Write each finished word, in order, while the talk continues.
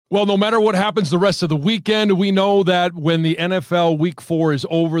Well, no matter what happens the rest of the weekend, we know that when the NFL Week 4 is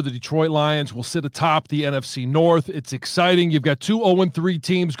over, the Detroit Lions will sit atop the NFC North. It's exciting. You've got two 0-3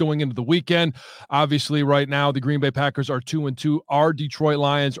 teams going into the weekend. Obviously, right now, the Green Bay Packers are 2-2. Our Detroit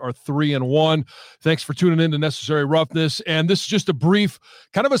Lions are 3-1. Thanks for tuning in to Necessary Roughness. And this is just a brief,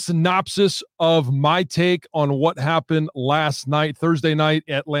 kind of a synopsis of my take on what happened last night, Thursday night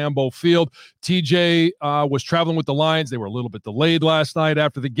at Lambeau Field. TJ was traveling with the Lions. They were a little bit delayed last night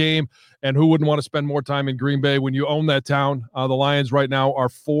after the game, and who wouldn't want to spend more time in Green Bay when you own that town? The Lions right now are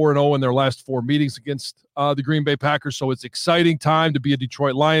 4-0 in their last 4 meetings against the Green Bay Packers, so it's exciting time to be a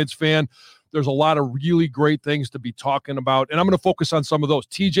Detroit Lions fan. There's a lot of really great things to be talking about, and I'm going to focus on some of those.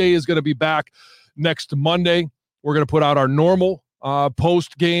 TJ is going to be back next Monday. We're going to put out our normal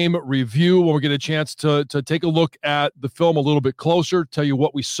post-game review when we get a chance to take a look at the film a little bit closer, tell you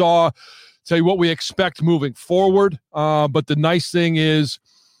what we saw, tell you what we expect moving forward. But the nice thing is,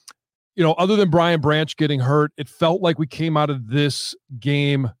 you know, other than Brian Branch getting hurt, it felt like we came out of this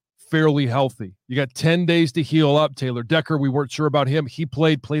game fairly healthy. You got 10 days to heal up. Taylor Decker, we weren't sure about him. He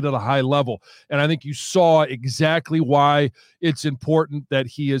played at a high level. And I think you saw exactly why it's important that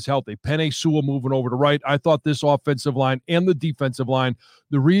he is healthy. Penei Sewell moving over to right. I thought this offensive line and the defensive line,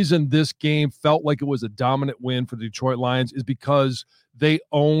 the reason this game felt like it was a dominant win for the Detroit Lions is because they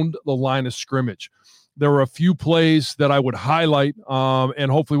owned the line of scrimmage. There were a few plays that I would highlight, and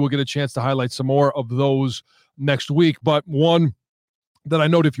hopefully we'll get a chance to highlight some more of those next week. But one that I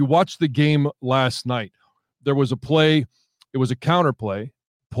note, if you watched the game last night, there was a play, it was a counter play,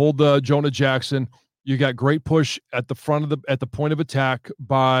 pulled Jonah Jackson. You got great push at the front of at the point of attack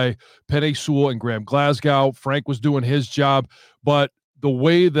by Penei Sewell and Graham Glasgow. Frank was doing his job, but the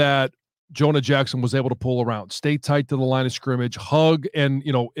way that Jonah Jackson was able to pull around, stay tight to the line of scrimmage, hug, and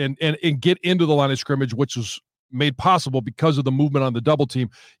get into the line of scrimmage, which was made possible because of the movement on the double team,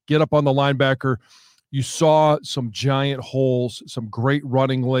 get up on the linebacker. You saw some giant holes, some great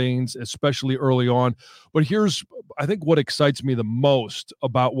running lanes, especially early on. But here's, I think, what excites me the most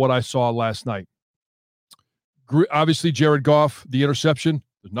about what I saw last night. Obviously, Jared Goff, the interception,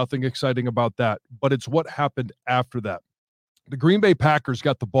 there's nothing exciting about that. But it's what happened after that. The Green Bay Packers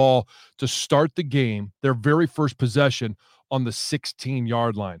got the ball to start the game, their very first possession, on the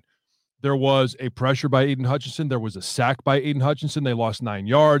 16-yard line. There was a pressure by Aiden Hutchinson. There was a sack by Aiden Hutchinson. They lost 9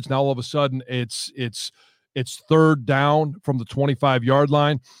 yards. Now all of a sudden it's third down from the 25-yard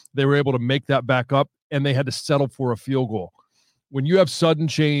line. They were able to make that back up, and they had to settle for a field goal. When you have sudden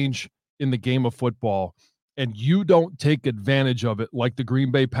change in the game of football and you don't take advantage of it like the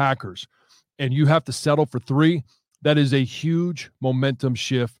Green Bay Packers, and you have to settle for 3, that is a huge momentum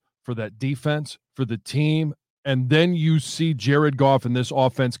shift for that defense, for the team. And then you see Jared Goff and this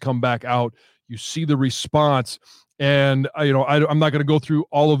offense come back out. You see the response. And, I'm not going to go through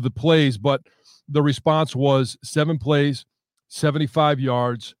all of the plays, but the response was 7 plays, 75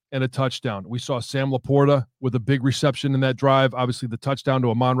 yards, and a touchdown. We saw Sam Laporta with a big reception in that drive. Obviously, the touchdown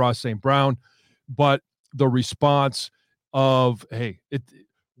to Amon-Ra St. Brown. But the response of,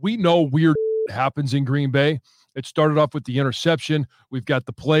 we know weird happens in Green Bay. It started off with the interception. We've got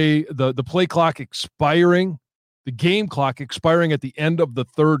the play clock expiring, the game clock expiring at the end of the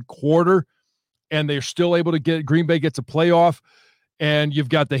third quarter, and they're still able to get, Green Bay gets a playoff, and you've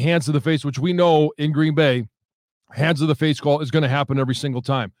got the hands of the face, which we know in Green Bay, hands of the face call is going to happen every single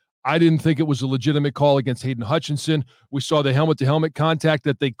time. I didn't think it was a legitimate call against Hayden Hutchinson. We saw the helmet-to-helmet contact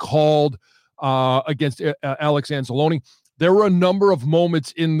that they called against Alex Anzalone. There were a number of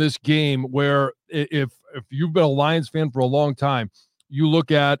moments in this game where if you've been a Lions fan for a long time, you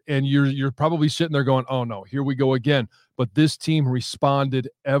look at and you're probably sitting there going, oh no, here we go again. But this team responded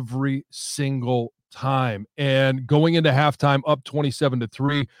every single time. And going into halftime up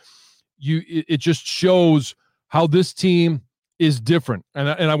 27-3, it just shows how this team is different. And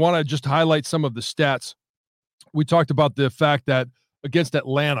I want to just highlight some of the stats. We talked about the fact that against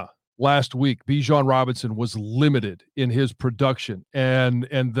Atlanta last week, Bijan Robinson was limited in his production, and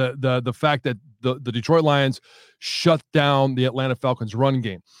the fact that the Detroit Lions shut down the Atlanta Falcons run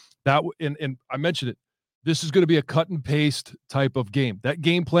game. That and I mentioned it. This is going to be a cut and paste type of game. That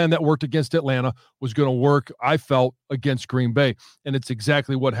game plan that worked against Atlanta was going to work, I felt, against Green Bay, and it's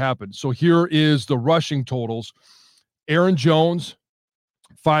exactly what happened. So here is the rushing totals. Aaron Jones,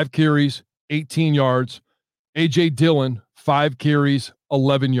 5 carries, 18 yards. A.J. Dillon, 5 carries,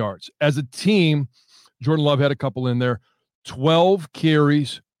 11 yards. As a team, Jordan Love had a couple in there, 12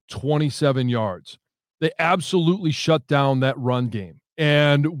 carries, 27 yards. They absolutely shut down that run game.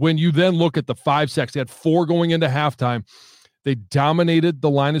 And when you then look at the 5 sacks, they had 4 going into halftime. They dominated the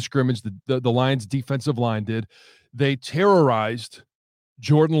line of scrimmage, the Lions defensive line did. They terrorized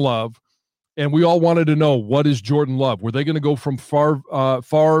Jordan Love. And we all wanted to know, what is Jordan Love? Were they going to go from Favre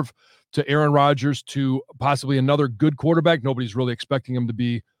to Aaron Rodgers to possibly another good quarterback? Nobody's really expecting him to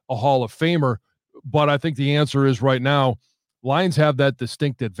be a Hall of Famer. But I think the answer is right now, Lions have that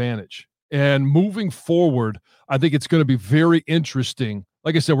distinct advantage. And moving forward, I think it's going to be very interesting.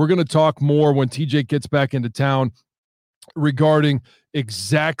 Like I said, we're going to talk more when TJ gets back into town regarding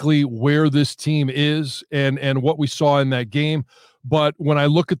exactly where this team is and what we saw in that game. But when I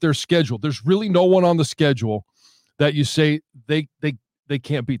look at their schedule, there's really no one on the schedule that you say they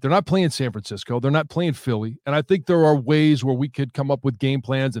can't beat. They're not playing San Francisco. They're not playing Philly. And I think there are ways where we could come up with game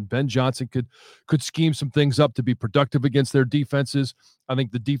plans, and Ben Johnson could scheme some things up to be productive against their defenses. I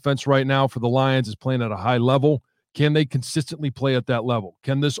think the defense right now for the Lions is playing at a high level. Can they consistently play at that level?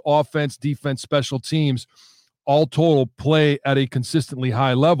 Can this offense, defense, special teams, all total, play at a consistently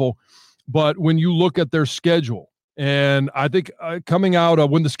high level? But when you look at their schedule, and I think coming out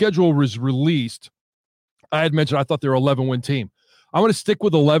when the schedule was released, I had mentioned I thought they were an 11-win team. I'm going to stick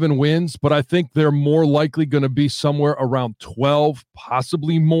with 11 wins, but I think they're more likely going to be somewhere around 12,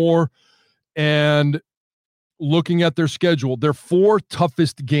 possibly more. And looking at their schedule, their 4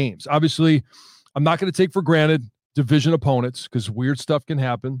 toughest games. Obviously, I'm not going to take for granted division opponents because weird stuff can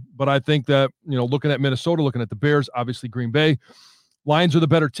happen. But I think that, looking at Minnesota, looking at the Bears, obviously Green Bay, Lions are the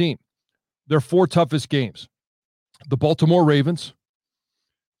better team. Their 4 toughest games: the Baltimore Ravens,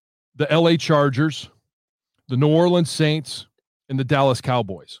 the LA Chargers, the New Orleans Saints, and the Dallas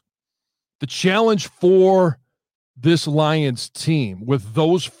Cowboys. The challenge for this Lions team with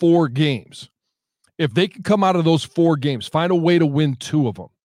those 4 games, if they can come out of those 4 games, find a way to win 2 of them.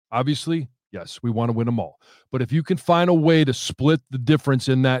 Obviously, yes, we want to win them all. But if you can find a way to split the difference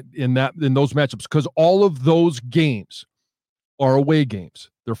in those matchups, because all of those games are away games.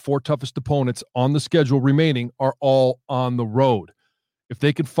 Their 4 toughest opponents on the schedule remaining are all on the road. If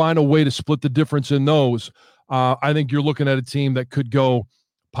they can find a way to split the difference in those, I think you're looking at a team that could go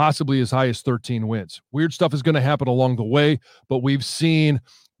possibly as high as 13 wins. Weird stuff is going to happen along the way, but we've seen,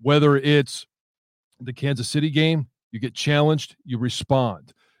 whether it's the Kansas City game, you get challenged, you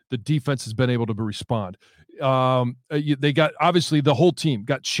respond. The defense has been able to respond. They got, obviously, the whole team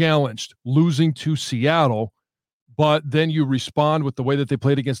got challenged losing to Seattle, but then you respond with the way that they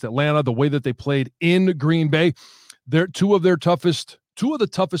played against Atlanta, the way that they played in Green Bay. They're two of the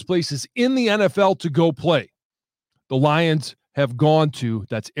toughest places in the NFL to go play. The Lions have gone to,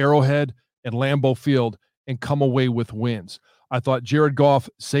 that's Arrowhead and Lambeau Field, and come away with wins. I thought Jared Goff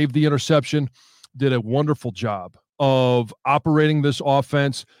saved the interception, did a wonderful job of operating this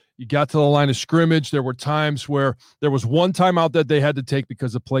offense. You got to the line of scrimmage. There were times where there was one timeout that they had to take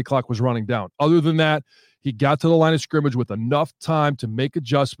because the play clock was running down. Other than that, he got to the line of scrimmage with enough time to make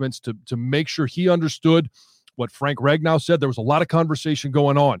adjustments, to make sure he understood what Frank Ragnow said. There was a lot of conversation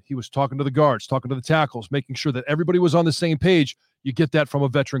going on. He was talking to the guards, talking to the tackles, making sure that everybody was on the same page. You get that from a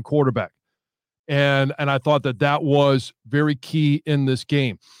veteran quarterback. And I thought that was very key in this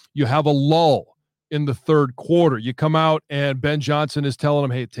game. You have a lull in the third quarter. You come out and Ben Johnson is telling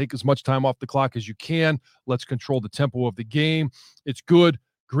them, hey, take as much time off the clock as you can. Let's control the tempo of the game. It's good.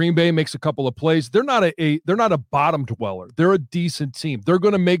 Green Bay makes a couple of plays. They're not a bottom dweller. They're a decent team. They're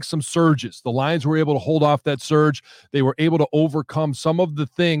going to make some surges. The Lions were able to hold off that surge. They were able to overcome some of the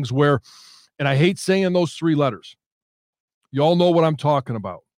things where, and I hate saying those 3 letters. You all know what I'm talking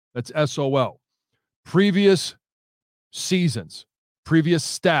about. That's SOL. Previous seasons, previous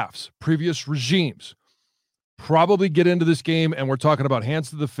staffs, previous regimes probably get into this game, and we're talking about hands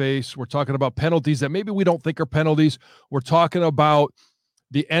to the face. We're talking about penalties that maybe we don't think are penalties. We're talking about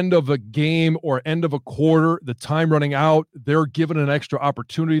the end of a game or end of a quarter, the time running out, they're given an extra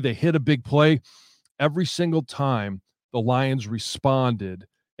opportunity. They hit a big play. Every single time the Lions responded,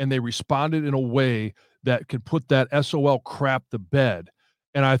 and they responded in a way that could put that SOL crap to bed.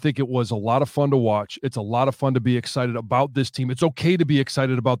 And I think it was a lot of fun to watch. It's a lot of fun to be excited about this team. It's okay to be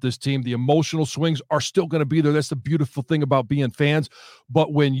excited about this team. The emotional swings are still going to be there. That's the beautiful thing about being fans.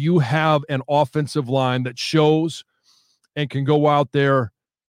 But when you have an offensive line that shows and can go out there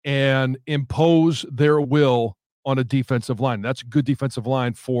and impose their will on a defensive line. That's a good defensive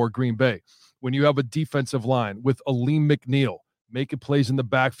line for Green Bay. When you have a defensive line with Aleem McNeil making plays in the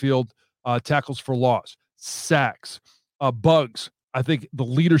backfield, tackles for loss, sacks, bugs. I think the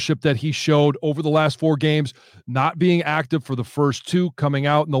leadership that he showed over the last 4 games, not being active for the first 2, coming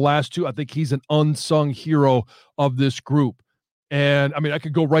out in the last 2, I think he's an unsung hero of this group. And I mean, I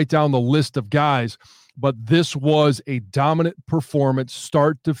could go right down the list of guys, but this was a dominant performance,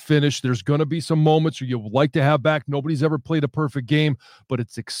 start to finish. There's going to be some moments where you would like to have back. Nobody's ever played a perfect game, but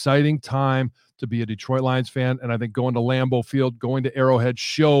it's exciting time to be a Detroit Lions fan. And I think going to Lambeau Field, going to Arrowhead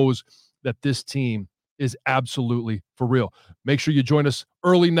shows that this team is absolutely for real. Make sure you join us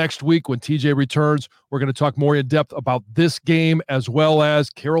early next week when TJ returns. We're going to talk more in depth about this game as well as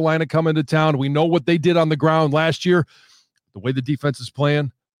Carolina coming to town. We know what they did on the ground last year. The way the defense is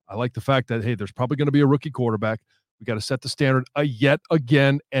playing, I like the fact that, hey, there's probably going to be a rookie quarterback. We got to set the standard yet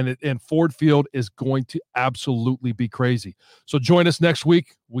again, and Ford Field is going to absolutely be crazy. So join us next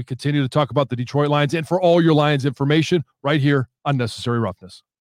week. We continue to talk about the Detroit Lions, and for all your Lions information right here on Necessary Roughness.